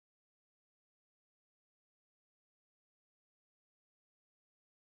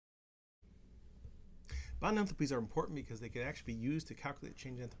Bond enthalpies are important because they can actually be used to calculate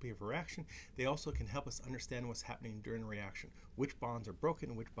change in enthalpy of a reaction. They also can help us understand what's happening during a reaction, which bonds are broken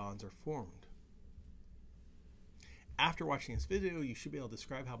and which bonds are formed. After watching this video, you should be able to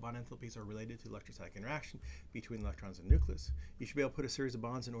describe how bond enthalpies are related to electrostatic interaction between electrons and nucleus. You should be able to put a series of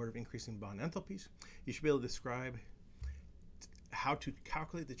bonds in order of increasing bond enthalpies. You should be able to describe how to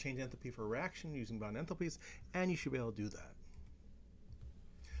calculate the change enthalpy for a reaction using bond enthalpies, and you should be able to do that.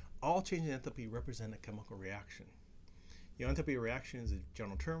 All change in enthalpy represent a chemical reaction. Enthalpy of reaction is a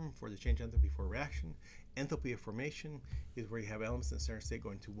general term for the change enthalpy for a reaction. Enthalpy of formation is where you have elements in the standard state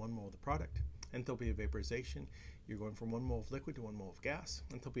going to 1 mole of the product. Enthalpy of vaporization, you're going from 1 mole of liquid to 1 mole of gas.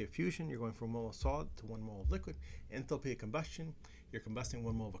 Enthalpy of fusion, you're going from 1 mole of solid to 1 mole of liquid. Enthalpy of combustion, you're combusting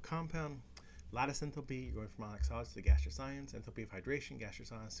 1 mole of a compound. Lattice enthalpy, you're going from ionic solids to the gaseous ions. Enthalpy of hydration,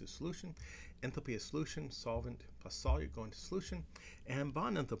 gaseous ions to solution. Enthalpy of solution, solvent plus solute going to solution. And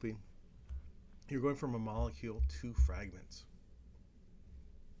bond enthalpy, you're going from a molecule to fragments.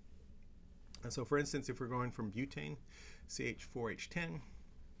 And so, for instance, if we're going from butane, CH4H10,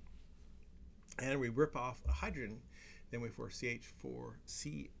 and we rip off a hydrogen, then we for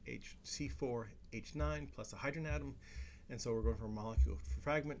C4H9 plus a hydrogen atom, and so we're going from a molecule to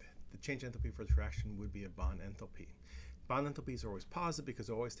fragment. The change enthalpy for this reaction would be a bond enthalpy. Bond enthalpies are always positive because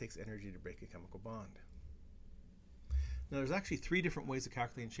it always takes energy to break a chemical bond. Now, there's actually 3 different ways of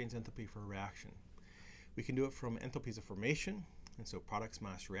calculating change enthalpy for a reaction. We can do it from enthalpies of formation, and so products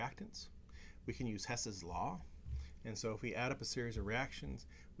minus reactants. We can use Hess's law, and so if we add up a series of reactions,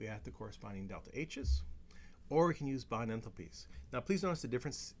 we add the corresponding delta H's. Or we can use bond enthalpies. Now, please notice the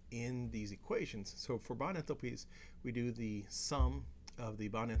difference in these equations. So for bond enthalpies, we do the sum of the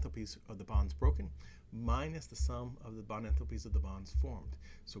bond enthalpies of the bonds broken minus the sum of the bond enthalpies of the bonds formed.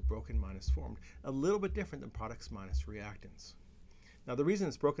 So broken minus formed. A little bit different than products minus reactants. Now, the reason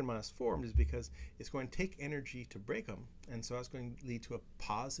it's broken minus formed is because it's going to take energy to break them, and so that's going to lead to a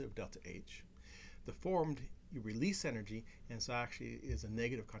positive delta H. The formed, you release energy, and so actually is a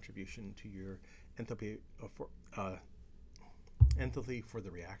negative contribution to your enthalpy for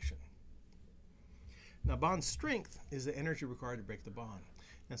the reaction. Now, bond strength is the energy required to break the bond.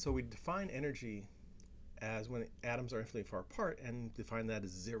 And so we define energy as when atoms are infinitely far apart and define that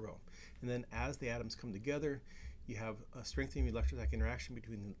as 0. And then as the atoms come together, you have a strengthening electrostatic interaction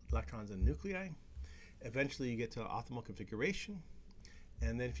between electrons and nuclei. Eventually you get to an optimal configuration.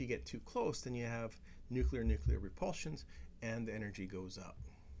 And then if you get too close, then you have nuclear-nuclear repulsions and the energy goes up.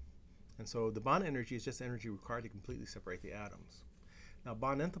 And so the bond energy is just energy required to completely separate the atoms. Now,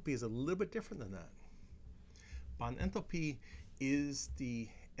 bond enthalpy is a little bit different than that. Bond enthalpy is the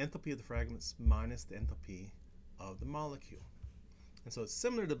enthalpy of the fragments minus the enthalpy of the molecule. And so it's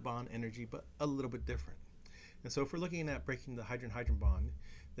similar to bond energy, but a little bit different. And so if we're looking at breaking the hydrogen-hydrogen bond,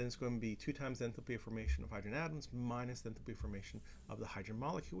 then it's going to be 2 times the enthalpy of formation of hydrogen atoms minus the enthalpy of formation of the hydrogen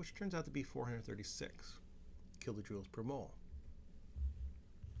molecule, which turns out to be 436 kilojoules per mole.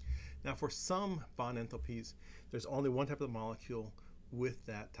 Now, for some bond enthalpies, there's only one type of molecule with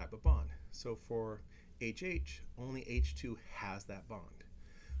that type of bond. So for HH, only H2 has that bond.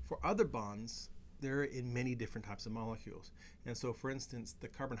 For other bonds, they're in many different types of molecules. And so, for instance, the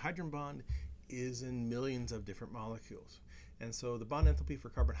carbon-hydrogen bond is in millions of different molecules. And so the bond enthalpy for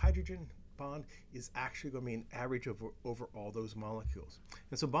carbon-hydrogen bond is actually going to be an average over all those molecules.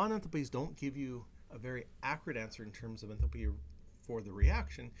 And so bond enthalpies don't give you a very accurate answer in terms of enthalpy for the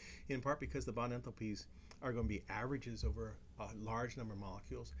reaction, in part because the bond enthalpies are going to be averages over a large number of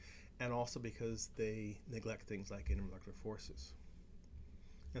molecules, and also because they neglect things like intermolecular forces.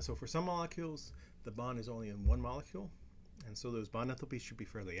 And so for some molecules, the bond is only in one molecule, and so those bond enthalpies should be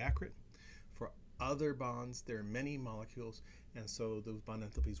fairly accurate. For other bonds, there are many molecules, and so those bond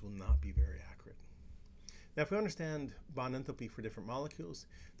enthalpies will not be very accurate. Now, if we understand bond enthalpy for different molecules,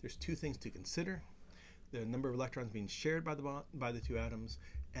 there's 2 things to consider: the number of electrons being shared by the 2 atoms,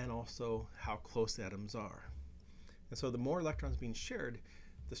 and also how close the atoms are. And so the more electrons being shared,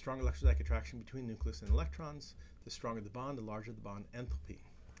 the stronger electrostatic attraction between nucleus and electrons, the stronger the bond, the larger the bond enthalpy.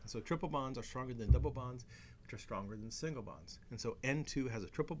 And so triple bonds are stronger than double bonds, which are stronger than single bonds. And so N2 has a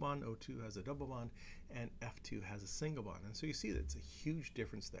triple bond, O2 has a double bond, and F2 has a single bond. And so you see that it's a huge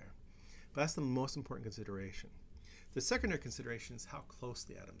difference there. But that's the most important consideration. The secondary consideration is how close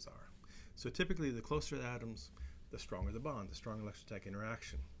the atoms are. So typically, the closer the atoms, the stronger the bond, the stronger electrostatic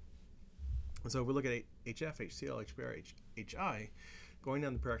interaction. And so if we look at HF, HCl, HBr, HI, going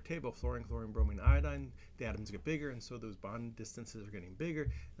down the periodic table, fluorine, chlorine, bromine, iodine, the atoms get bigger, and so those bond distances are getting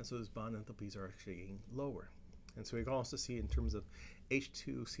bigger, and so those bond enthalpies are actually getting lower. And so we can also see in terms of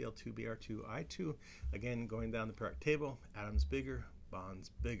H2, Cl2, Br2, I2, again, going down the periodic table, atoms bigger,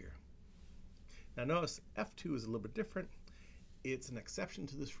 bonds bigger. Now notice F2 is a little bit different. It's an exception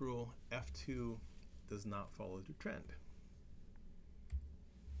to this rule. F2 does not follow the trend.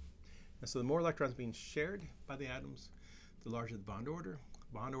 And so the more electrons being shared by the atoms, the larger the bond order.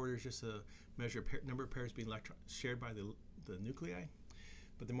 Bond order is just a measure of number of pairs being shared by the nuclei.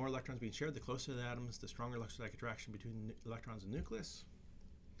 But the more electrons being shared, the closer the atoms, the stronger electrostatic attraction between electrons and nucleus.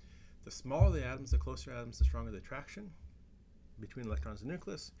 The smaller the atoms, the closer atoms, the stronger the attraction between electrons and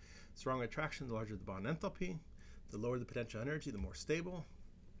nucleus. Stronger attraction, the larger the bond enthalpy. The lower the potential energy, the more stable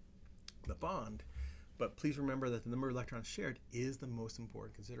the bond. But please remember that the number of electrons shared is the most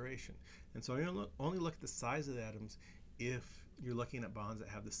important consideration. And so you only look at the size of the atoms if you're looking at bonds that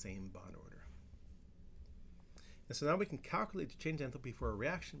have the same bond order. And so now we can calculate the change enthalpy for a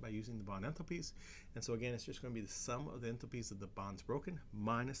reaction by using the bond enthalpies. And so again, it's just going to be the sum of the enthalpies of the bonds broken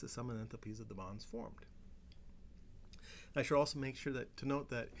minus the sum of the enthalpies of the bonds formed. I should also make sure to note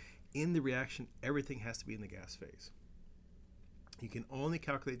that in the reaction, everything has to be in the gas phase. You can only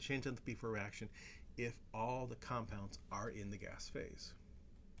calculate change enthalpy for a reaction if all the compounds are in the gas phase.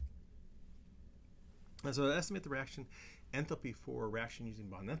 And so to estimate the reaction enthalpy for a reaction using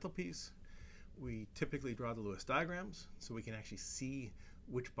bond enthalpies, we typically draw the Lewis diagrams so we can actually see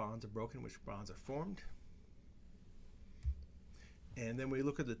which bonds are broken, which bonds are formed. And then we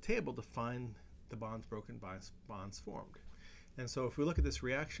look at the table to find the bonds broken by bonds formed. And so if we look at this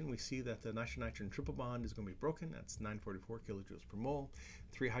reaction, we see that the nitrogen-nitrogen triple bond is going to be broken. That's 944 kilojoules per mole.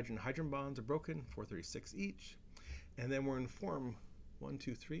 3 hydrogen-hydrogen bonds are broken, 436 each. And then we're going to form 1,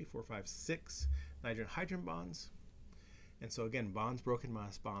 2, 3, 4, 5, 6 nitrogen-hydrogen bonds. And so again, bonds broken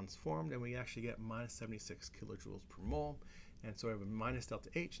minus bonds formed, and we actually get minus 76 kilojoules per mole. And so we have a minus delta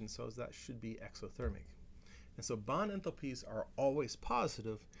H, and so that should be exothermic. And so bond enthalpies are always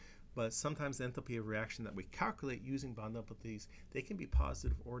positive, but sometimes the enthalpy of reaction that we calculate using bond enthalpies, they can be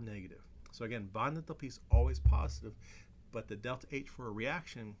positive or negative. So again, bond enthalpy is always positive, but the delta H for a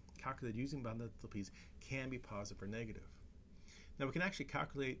reaction calculated using bond enthalpies can be positive or negative. Now we can actually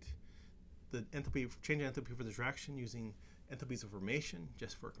calculate the enthalpy, change in enthalpy for this reaction using enthalpies of formation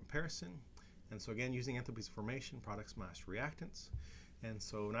just for comparison. And so again, using enthalpies of formation, products minus reactants. And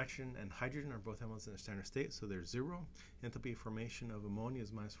so nitrogen and hydrogen are both elements in their standard state, so they're 0. Enthalpy of formation of ammonia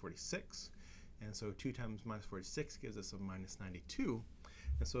is minus 46. And so 2 times minus 46 gives us a minus 92.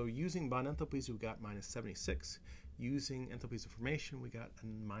 And so using bond enthalpies, we got minus 76. Using enthalpies of formation, we got a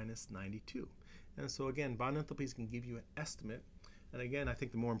minus 92. And so again, bond enthalpies can give you an estimate. And again, I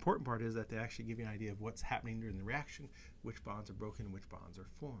think the more important part is that they actually give you an idea of what's happening during the reaction, which bonds are broken and which bonds are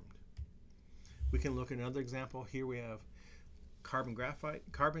formed. We can look at another example. Here we have carbon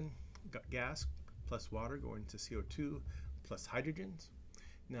gas plus water going to CO2 plus hydrogens.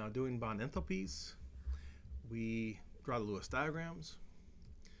 Now doing bond enthalpies, we draw the Lewis diagrams.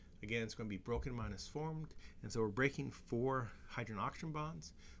 Again, it's going to be broken minus formed. And so we're breaking 4 hydrogen-oxygen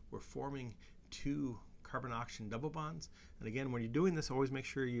bonds. We're forming 2 carbon-oxygen double bonds. And again, when you're doing this, always make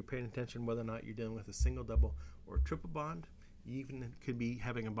sure you're paying attention whether or not you're dealing with a single, double, or triple bond. You even could be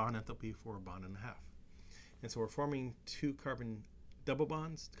having a bond enthalpy for a bond and a half. And so we're forming 2 carbon double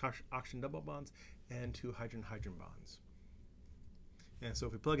bonds, oxygen double bonds, and 2 hydrogen-hydrogen bonds. And so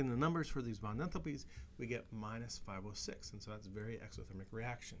if we plug in the numbers for these bond enthalpies, we get minus 506. And so that's a very exothermic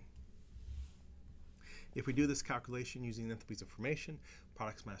reaction. If we do this calculation using enthalpies of formation,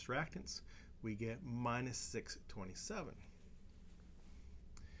 products minus reactants, we get minus 627.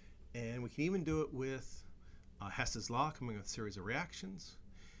 And we can even do it with Hess's law, coming with a series of reactions.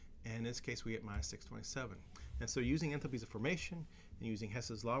 And in this case, we get minus 627. And so using enthalpies of formation and using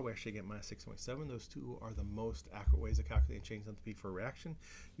Hess's law, we actually get minus 627. Those two are the most accurate ways of calculating change enthalpy for a reaction.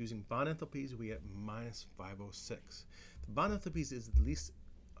 Using bond enthalpies, we get minus 506. The bond enthalpies is the least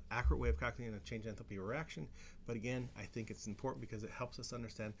accurate way of calculating a change enthalpy of a reaction. But again, I think it's important because it helps us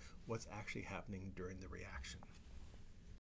understand what's actually happening during the reaction.